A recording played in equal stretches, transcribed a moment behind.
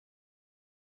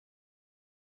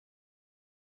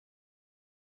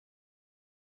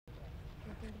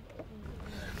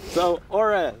So,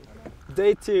 alright,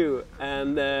 day 2,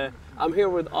 and I'm here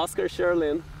with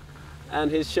Scherlin,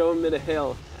 and he's showing me the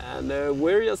hill, and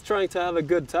we're just trying to have a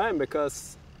good time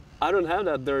because I don't have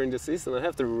that during the season. I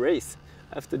have to race,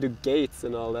 I have to do gates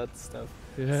and all that stuff.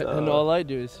 Yeah, so, and all I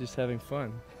do is just having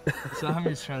fun. So I'm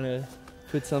just trying to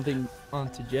put something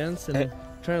onto Jens and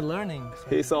trying to learning. So.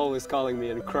 He's always calling me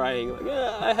and crying like,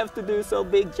 yeah, I have to do so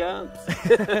big jumps.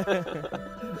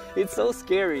 It's so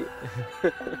scary.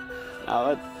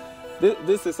 No, but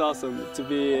this is awesome to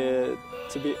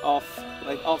be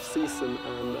off season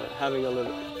and having a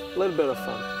little bit of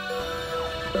fun.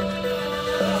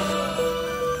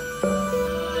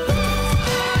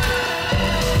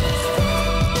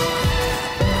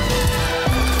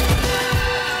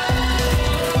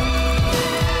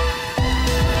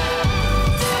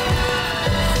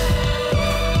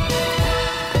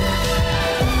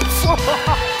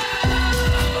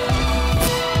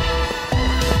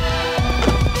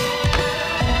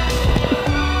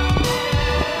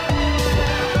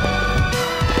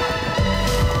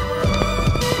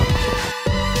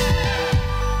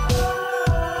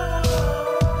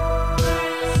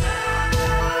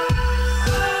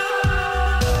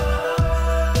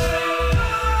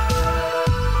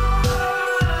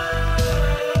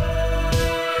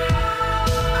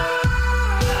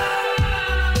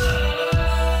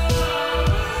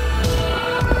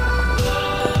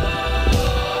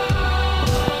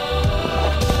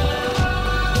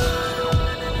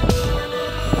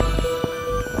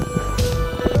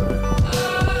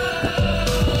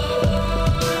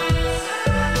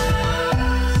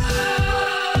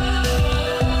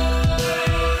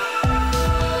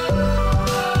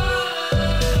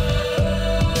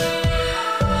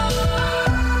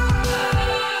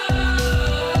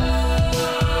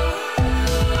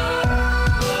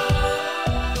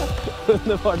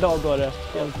 Underbar dag var det,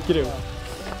 helt grym.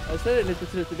 Jag ser det lite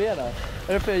trött i benen.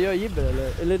 Är det för jag gör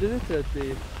jibber eller är du trött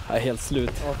i? Jag är helt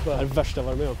slut. Ja, det är det värsta jag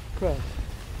varit med om. Skönt.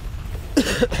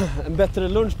 En bättre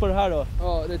lunch på det här då?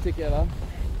 Ja, det tycker jag va?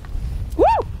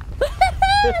 Woo!